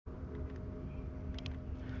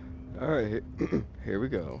Alright, here we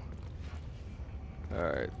go.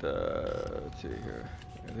 Alright, let's see here.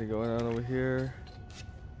 Anything going on over here?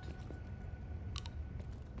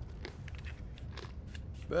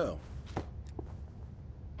 Bell.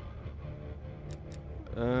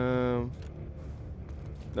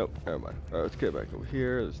 Nope, never mind. Alright, let's get back over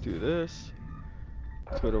here. Let's do this.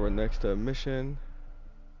 Let's go to our next mission.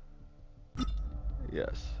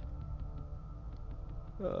 Yes.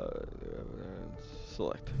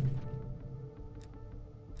 Select.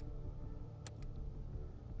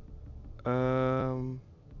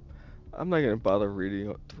 I'm not gonna bother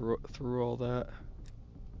reading through all that.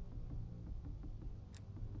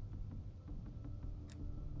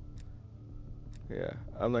 Yeah,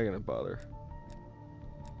 I'm not gonna bother.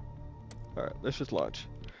 Alright, let's just launch.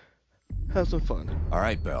 Have some fun. All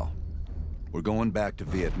right, Bell. We're going back to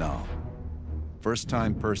Vietnam. First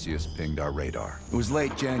time Perseus pinged our radar. It was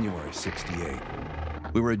late January '68.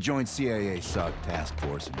 We were a joint CIA-SOG task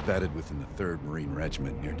force embedded within the 3rd Marine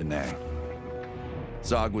Regiment near Da Nang.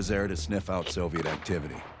 SOG was there to sniff out Soviet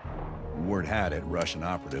activity. Word had it Russian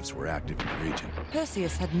operatives were active in the region.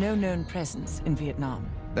 Perseus had no known presence in Vietnam.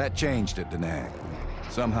 That changed at Da Nang.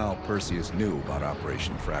 Somehow Perseus knew about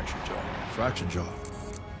Operation Fracture Jaw. Fracture Jaw.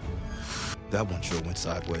 That one sure went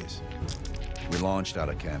sideways. We launched out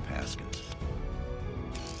of Camp Haskins.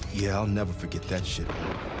 Yeah, I'll never forget that shit.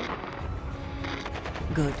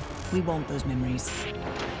 Good. We want those memories.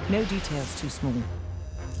 No details too small.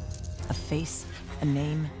 A face, a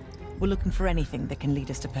name. We're looking for anything that can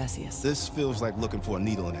lead us to Perseus. This feels like looking for a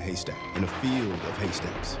needle in a haystack, in a field of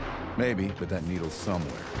haystacks. Maybe, but that needle's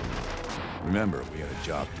somewhere. Remember, we had a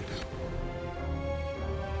job to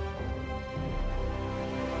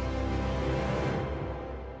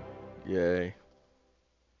do. Yay.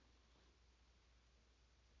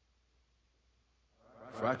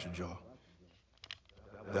 Fracture Jaw.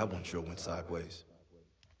 That one sure went sideways.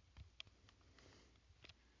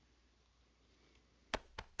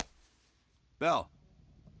 Bell,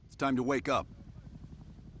 it's time to wake up.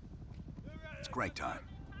 It's break time.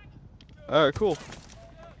 Alright, cool.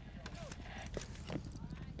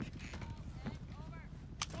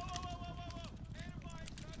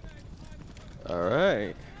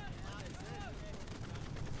 Alright.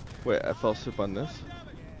 Wait, I fell asleep on this?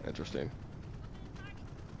 Interesting.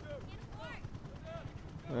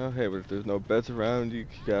 Oh, hey, but if there's no beds around, and you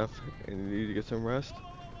need to get some rest,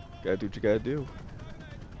 gotta do what you gotta do.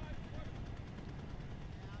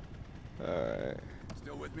 Alright.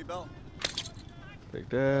 Still with me, Bell? Take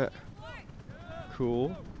that.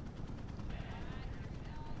 Cool.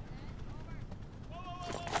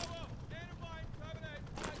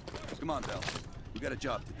 Come on, Bell. We got a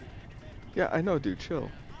job to do. Yeah, I know, dude. Chill.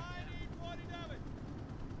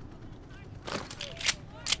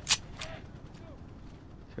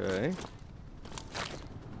 Okay.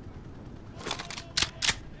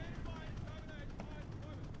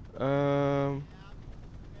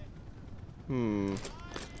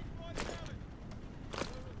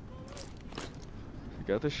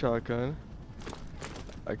 I got the shotgun.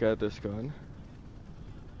 I got this gun.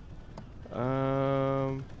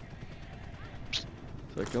 So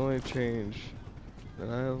I can only change the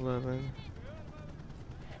 911.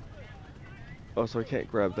 Oh, so I can't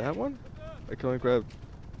grab that one? I can only grab...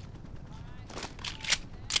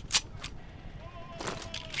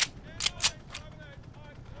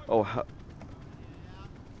 Oh, how...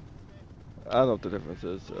 I don't know what the difference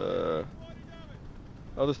is.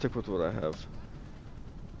 I'll just stick with what I have.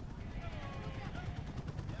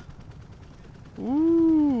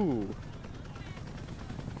 Ooh!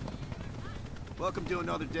 Welcome to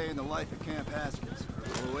another day in the life of Camp Haskins, our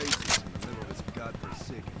oasis in the middle of this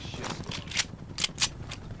godforsaken shitstorm.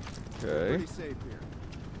 Okay. Pretty safe here.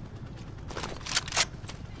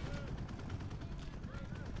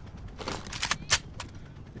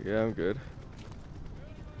 Yeah, I'm good.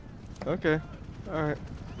 Okay. Alright.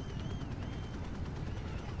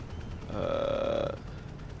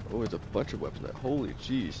 Oh, there's a bunch of weapons. Holy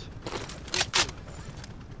jeez.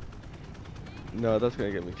 No, that's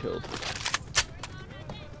gonna get me killed.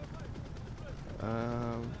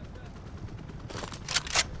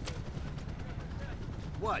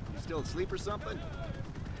 What? You still asleep or something?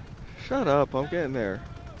 Shut up, I'm getting there.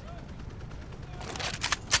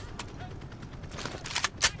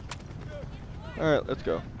 Alright, let's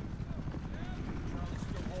go.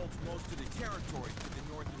 Still holds most of the territory to the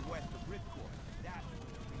north and west of Ripcord.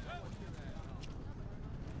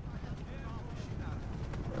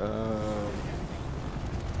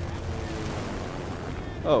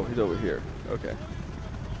 Oh, he's over here. Okay.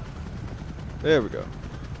 There we go.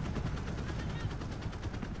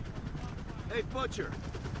 Hey, Butcher.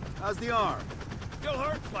 How's the arm? Still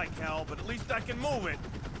hurts like hell, but at least I can move it.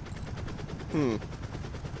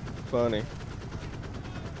 Funny.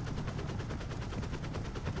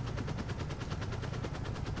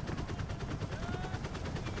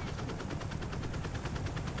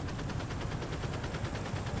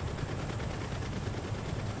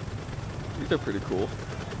 These are pretty cool.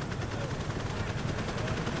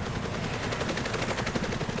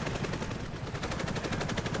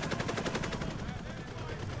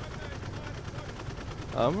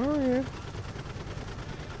 I'm hurrying.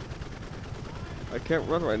 I can't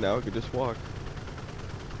run right now, I could just walk.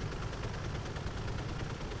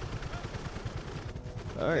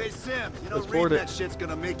 Alright. Hey, Sims, you know Let's board reading it. that shit's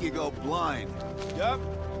gonna make you go blind. Yup.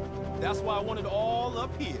 That's why I want it all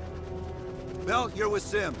up here. Belt, you're with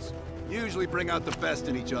Sims. You usually bring out the best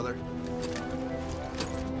in each other.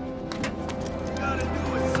 Got a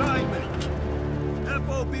new assignment.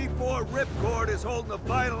 FOB4 Ripcord is holding a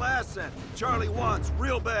vital asset Charlie wants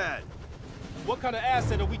real bad. What kind of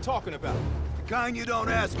asset are we talking about? The kind you don't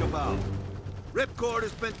ask about. Ripcord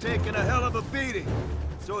has been taking a hell of a beating,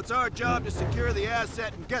 so it's our job to secure the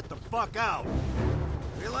asset and get the fuck out.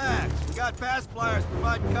 Relax, we got fast flyers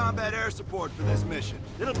providing combat air support for this mission.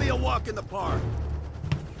 It'll be a walk in the park.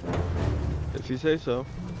 If you say so.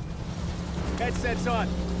 Headsets on.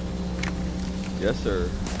 Yes, sir.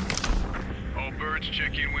 All birds,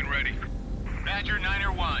 check in when ready. Badger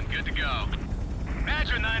 9-1, good to go.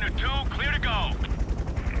 Badger 9-2, clear to go.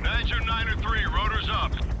 Badger 9-3, rotors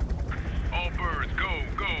up. All birds, go,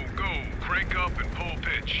 go, go. Crank up and pull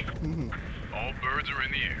pitch. All birds are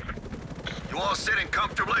in the air. You all sitting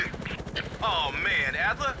comfortably? Oh man,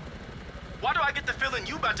 Adler? Why do I get the feeling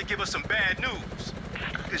you about to give us some bad news?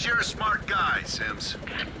 Because you're a smart guy, Sims.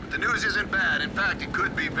 But the news isn't bad. In fact, it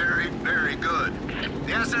could be very, very good.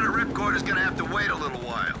 The asset at Ripcord is gonna have to wait a little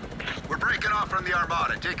while. We're breaking off from the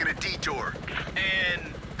Armada, taking a detour.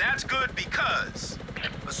 And that's good because...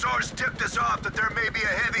 A source tipped us off that there may be a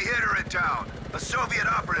heavy hitter in town. A Soviet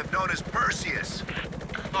operative known as Perseus.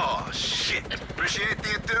 Oh, shit. Appreciate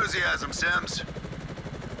the enthusiasm, Sims.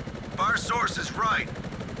 If our source is right,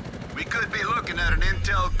 we could be looking at an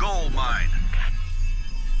intel gold mine.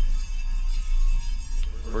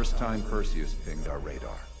 First time Perseus pinged our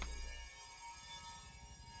radar.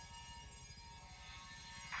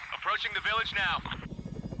 Approaching the village now.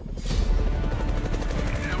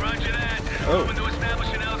 Yeah, roger that. Oh. Moving to establish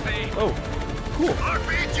an LZ. Oh, cool.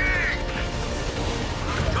 RPG!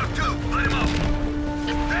 Truck 2, light him up!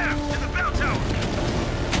 There, in the bell tower!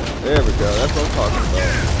 There we go, that's what I'm talking about.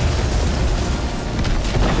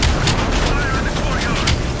 Fire in the courtyard!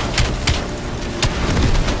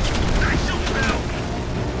 Nice shooting, Bill!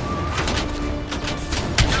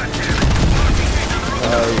 God damn it! RPG's on the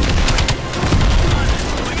roof!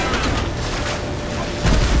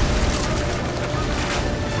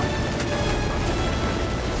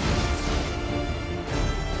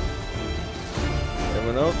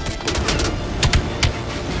 Anyone else?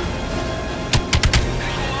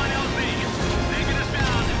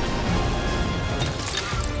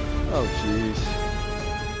 Oh, jeez.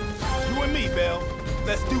 You and me, Bell.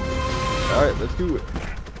 Let's do this. Alright, let's do it.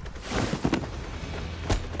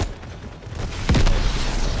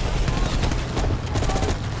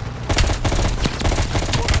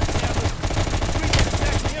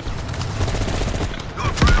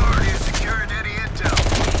 Your priority is securing any intel.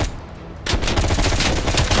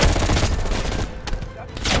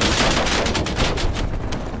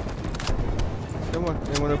 Come on,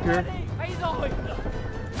 anyone up here?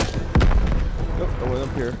 Nope, no one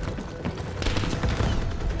up here.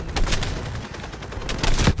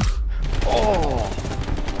 Oh!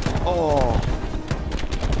 Oh!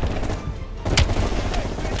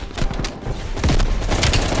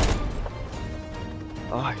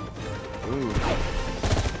 Ah. Ooh.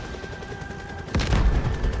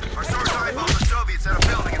 Our source eyeballed the Soviets at a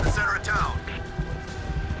building in the center of town.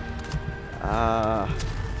 Ah.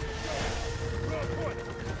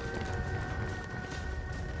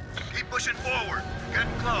 Keep pushing forward.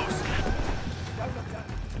 Getting close.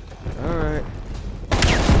 Alright.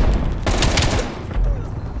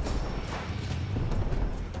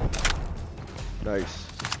 Nice.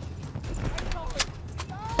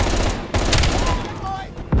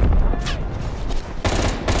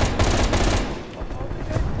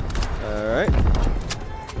 Alright.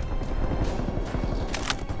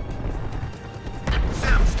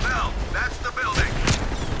 Sims, Bell, that's the building.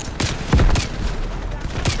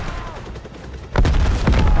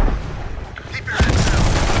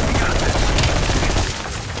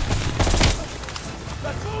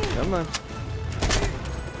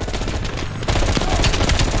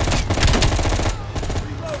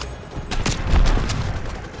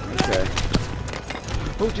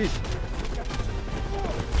 Oh jeez.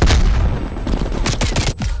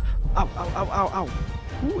 Ow, ow, ow, ow, ow.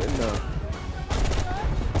 Who in the...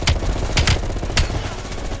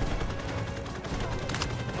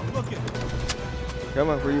 I'm looking. Come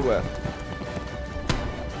on, where you at?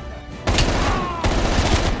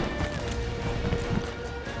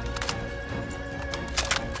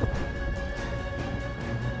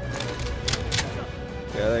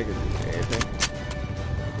 Yeah, that could do anything.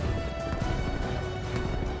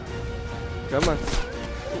 Come on.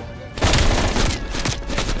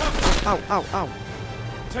 Ow, ow, ow.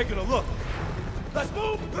 Taking a look. Let's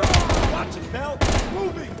move. Watch it, Mel.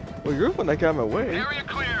 Moving. Well, you're the one that got in my way. Area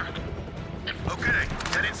clear. Okay,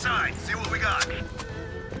 get inside. See what we got.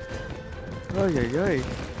 Oh, yeah, yeah.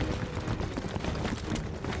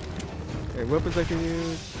 Any weapons I can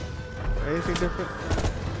use? Anything different?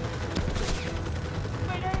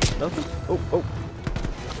 Nothing? Oh, oh.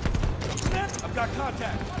 I've got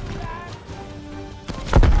contact.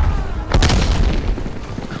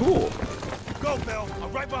 Cool. Go, Mel.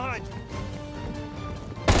 I'm right behind you.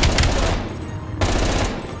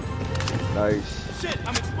 Nice. Shit,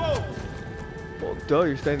 I'm exposed. Well, duh,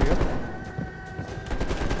 you're standing up.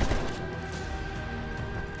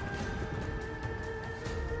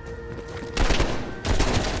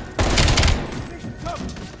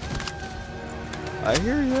 I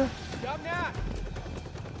hear ya.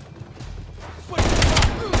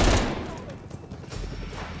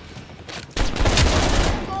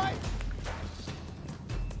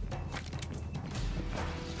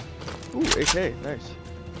 Ooh, AK, nice.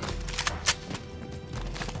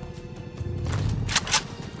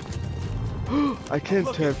 I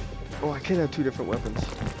can't have. Oh, I can't have two different weapons.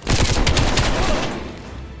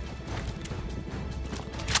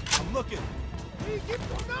 I'm looking.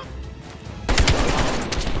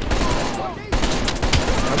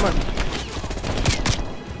 Come on.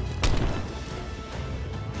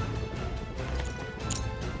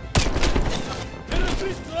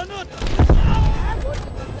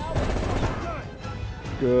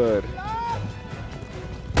 Good.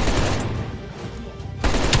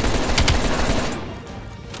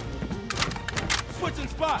 Switching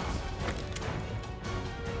spots.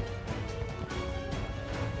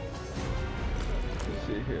 Let's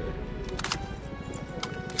see here.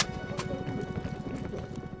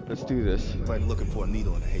 Let's do this. Like looking for a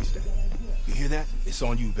needle in a haystack. You hear that? It's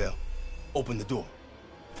on you, Bell. Open the door.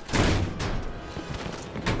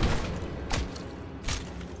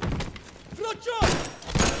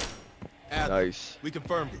 Nice. We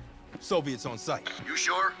confirmed it. Soviets on site. You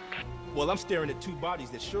sure? Well, I'm staring at two bodies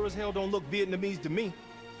that sure as hell don't look Vietnamese to me.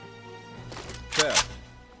 Bell,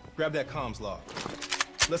 grab that comms log.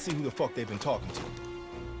 Let's see who the fuck they've been talking to.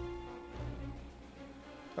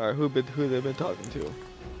 Alright, who they've been talking to?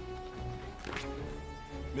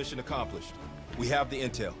 Mission accomplished. We have the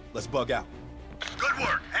intel. Let's bug out. Good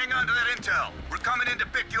work. Hang on to that intel. We're coming in to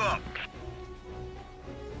pick you up.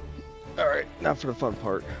 Alright, now for the fun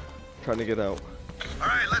part. Trying to get out. All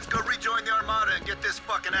right, let's go rejoin the Armada and get this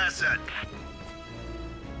fucking asset.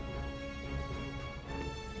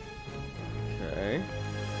 Okay.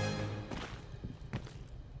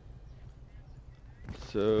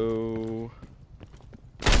 So...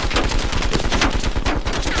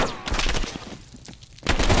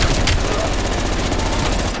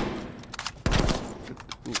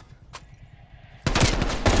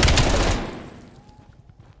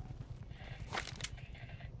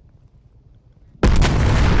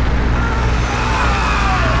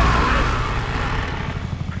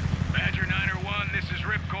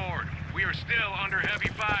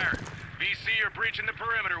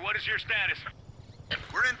 Your status?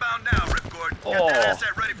 We're inbound now, Ripcord. Oh, Got that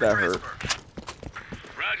asset ready for that transfer. hurt.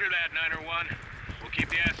 Roger that, 901. We'll keep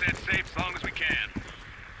the asset safe as long as we can.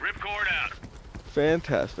 Ripcord out.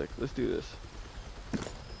 Fantastic. Let's do this.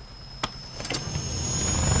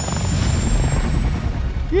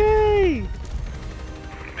 Yay!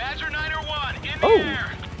 Badger 901, in the Oh.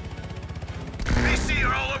 air. BC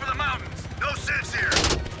are all over the mountains. No sense here.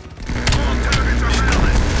 All targets are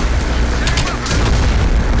valid.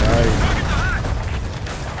 Nice.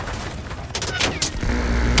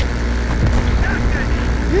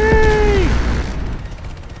 Yay!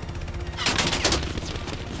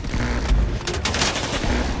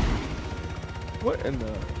 What in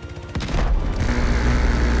the...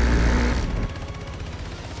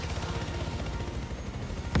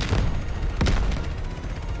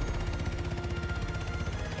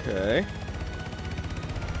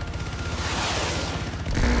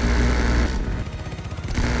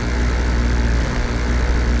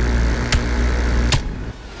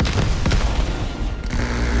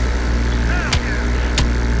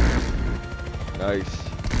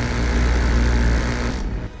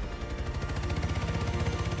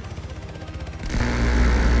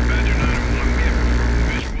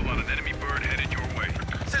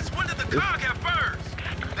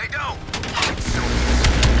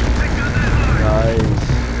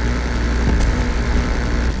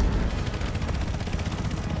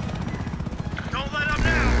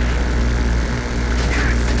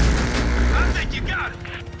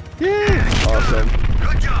 Awesome.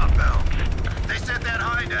 Good job, Bell. They sent that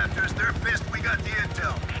hind after us. They're pissed we got the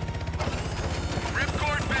intel.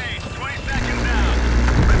 Ripcord base, 20 seconds out.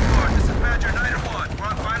 Ripcord, this is Badger 9-1. We're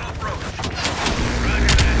on final approach.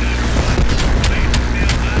 Roger that, 9-1. Base is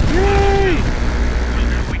still hot. Yay! We'll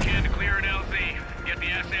do what we can to clear an LZ. Get the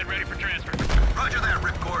asset ready for transfer. Roger that,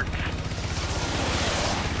 Ripcord.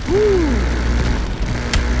 Woo!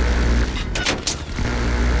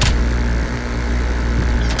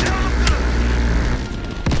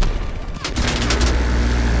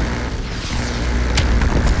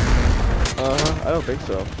 I don't think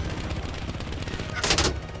so.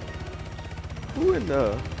 Who in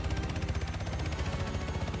the...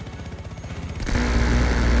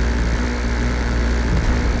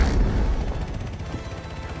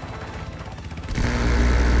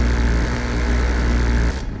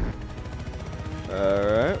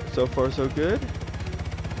 Alright, so far so good.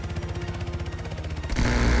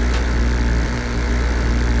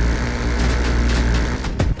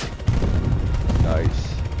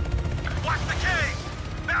 Nice. Watch the cave!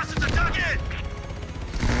 Bastards are dug in!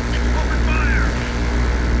 Open fire!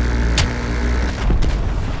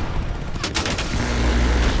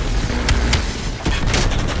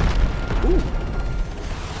 Ooh.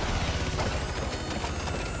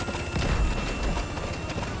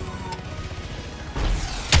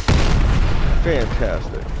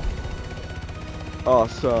 Fantastic.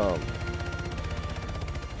 Awesome.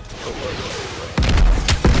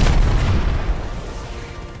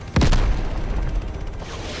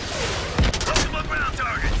 Ultimate ground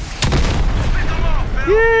target! Pick them off,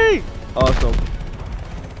 Bill! Yay! Awesome.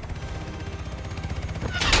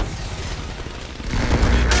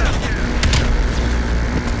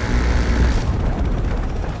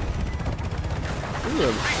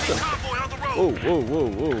 Breaching convoy on the road! Whoa, whoa, whoa,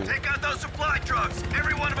 whoa. Take out those supply trucks!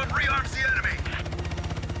 Every one of them rearms the enemy!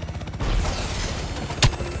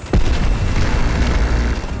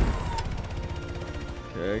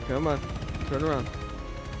 Okay, come on. Turn around.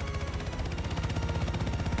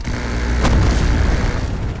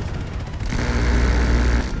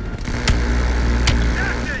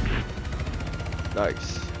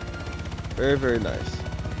 Nice. Very, very nice.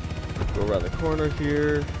 Go around the corner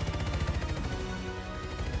here.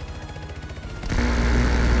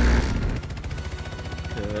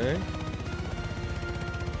 Okay.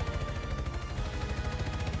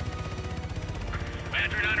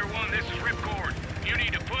 Badger 9-1, this is Ripcord. You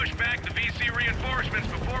need to push back the VC reinforcements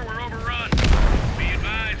before we're overrun. Be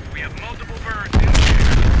advised, we have multiple birds in the air.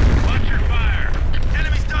 Watch your fire.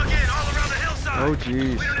 Enemies dug in all around the hillside! Oh,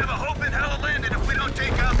 jeez. We don't have a hope in hell of landing if we don't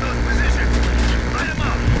take out those positions! Light them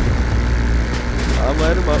up! I'm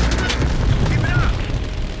lighting him up. Keep it up!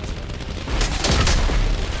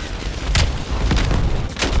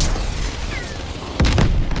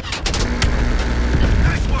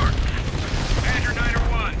 Nice work! Badger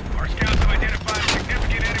 9-1, our scouts have identified a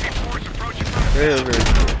significant enemy force approaching from the Very, south. very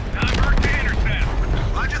cool. Non-bird to intercept.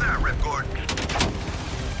 Roger that, Ripcord.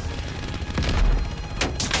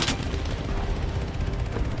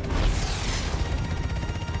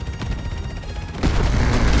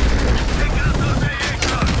 Take out those AA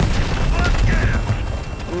trucks! Fuck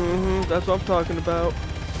yeah! That's what I'm talking about.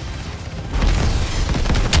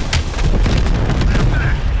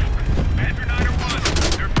 Badger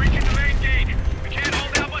 9-1, they're breaching the main gate. We can't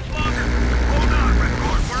hold out much longer. Hold on,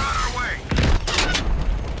 Ripcord, we're on our way!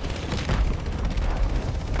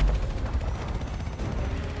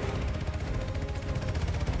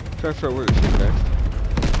 Try to figure out where to shoot next.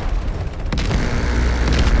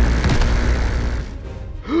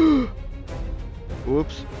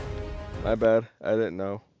 Whoops. My bad. I didn't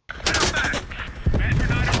know. Badger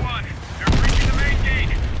 9-1, they're breaching the main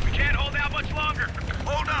gate. We can't hold out much longer.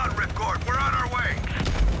 Hold on, Ripcord, we're on our way!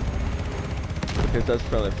 Because that's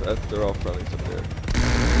friendly. They're all friendlies up there. Get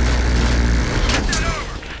that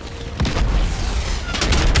over!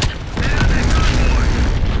 Stay on that convoy!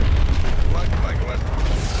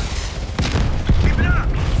 Keep it up!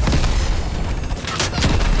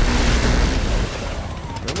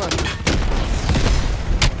 Come on.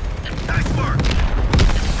 Nice work!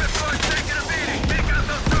 Ripcord's taking a beating! Take out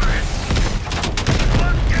those targets!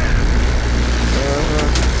 Fuck yeah!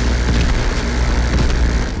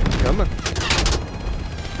 Come on.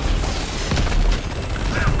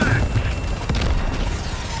 Lay 'em back!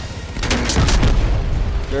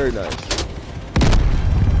 Very nice.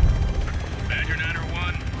 Badger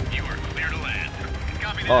 9-1, you are clear to land.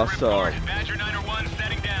 Copy that, Awesome. Ripcord. Badger 9-1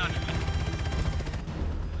 setting down.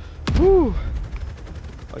 Whew.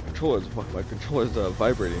 My controller's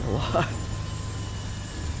vibrating a lot.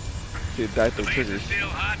 See, it died through The base is triggers. still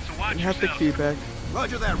hot, so watch You have the yourself. key back.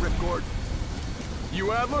 Roger that, Ripcord.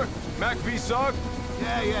 You Adler? Mac V. Sog?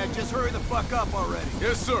 Yeah, just hurry the fuck up already.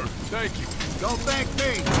 Yes, sir. Thank you. Don't thank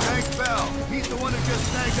me, thank Bell. He's the one who just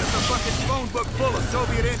snagged us a fucking phone book full of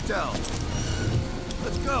Soviet intel.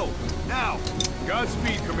 Let's go, now.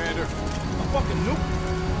 Godspeed, Commander. A fucking nuke?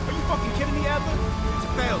 Are you fucking kidding me, Adler? It's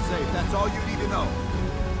a failsafe, that's all you need to know.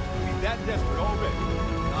 We that desperate already?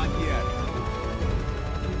 Not yet.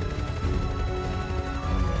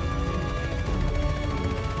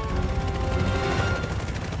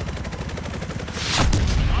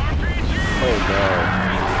 Oh no.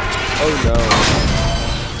 Oh no.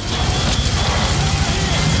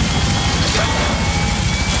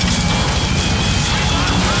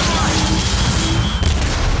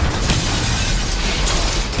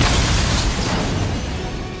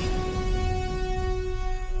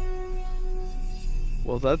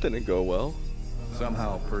 Well, that didn't go well.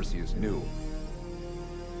 Somehow Perseus knew.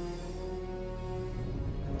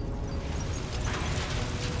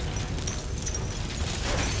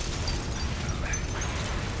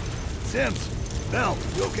 Sims, Bell,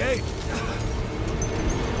 you okay?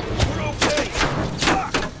 We're okay!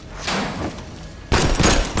 Fuck!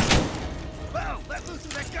 Bell, let loose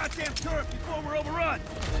of that goddamn turret before we're overrun!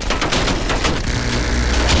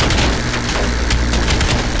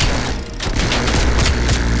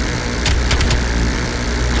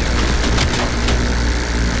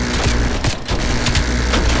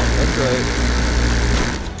 That's right.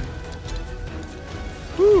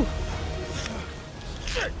 Whew.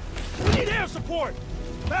 Shit! We need air support!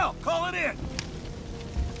 Bell, call it in!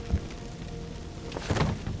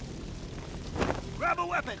 Grab a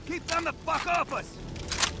weapon! Keep them the fuck off us!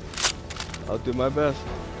 I'll do my best.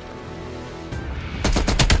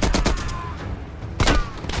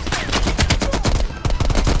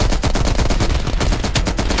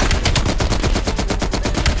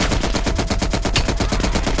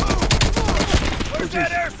 Where's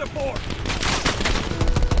that air support?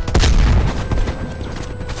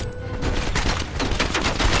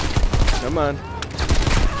 Come on.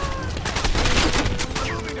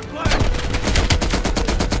 Moving to flank!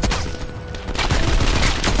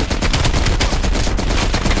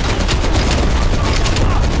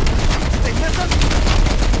 They hit us?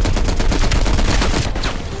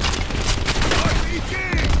 RPG!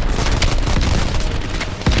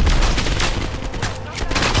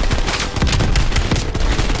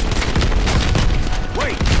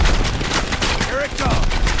 Wait! Here it comes!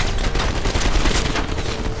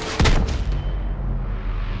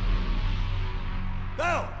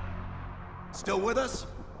 Bell! Still with us?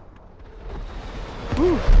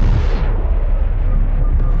 Whew.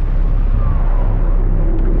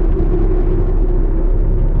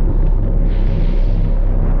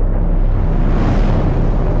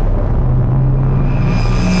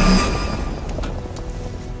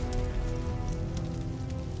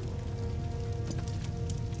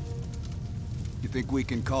 You think we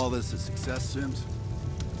can call this a success, Sims?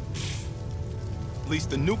 At least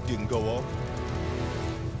the nuke didn't go off.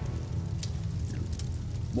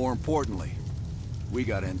 More importantly, we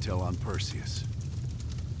got intel on Perseus.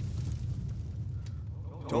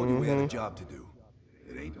 Told you we had a job to do.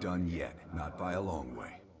 It ain't done yet, not by a long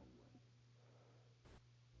way.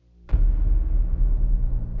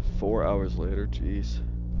 4 hours later, jeez.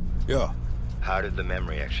 Yeah. How did the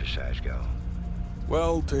memory exercise go?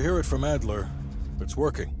 Well, to hear it from Adler, it's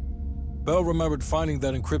working. Bell remembered finding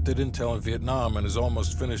that encrypted intel in Vietnam and is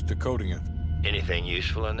almost finished decoding it. Anything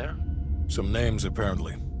useful in there? Some names,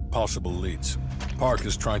 apparently. Possible leads. Park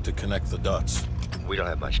is trying to connect the dots. We don't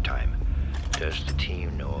have much time. Does the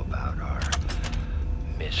team know about our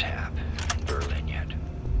mishap in Berlin yet?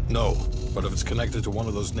 No, but if it's connected to one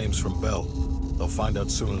of those names from Bell, they'll find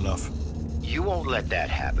out soon enough. You won't let that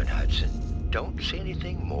happen, Hudson. Don't say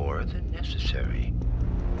anything more than necessary.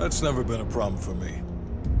 That's never been a problem for me.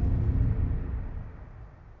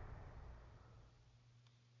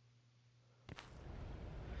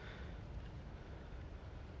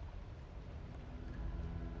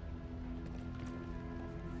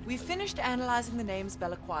 We've finished analyzing the names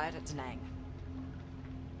Bell acquired at Da Nang.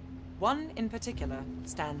 One in particular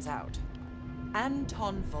stands out.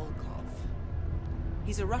 Anton Volkov.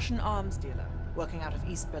 He's a Russian arms dealer working out of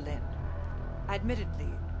East Berlin. Admittedly,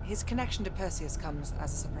 his connection to Perseus comes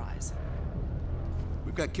as a surprise.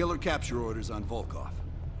 We've got killer capture orders on Volkov.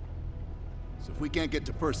 So if we can't get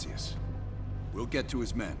to Perseus, we'll get to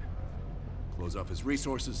his men. Close off his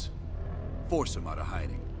resources, force him out of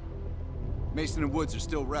hiding. Mason and Woods are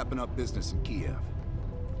still wrapping up business in Kiev.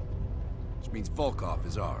 Which means Volkov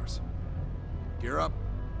is ours. Gear up,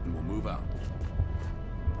 and we'll move out.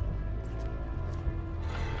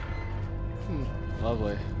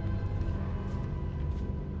 Lovely.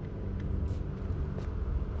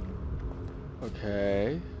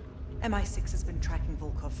 Okay. MI6 has been tracking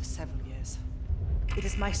Volkov for several years. It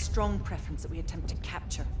is my strong preference that we attempt to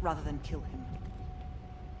capture rather than kill him.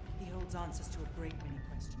 He holds answers to a great many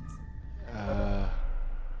questions.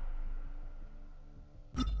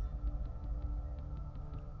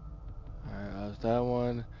 Alright, that was that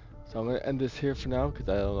one. So I'm gonna end this here for now because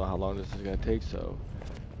I don't know how long this is gonna take. So,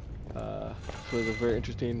 this was a very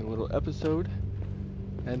interesting little episode,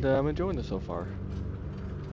 and I'm enjoying this so far.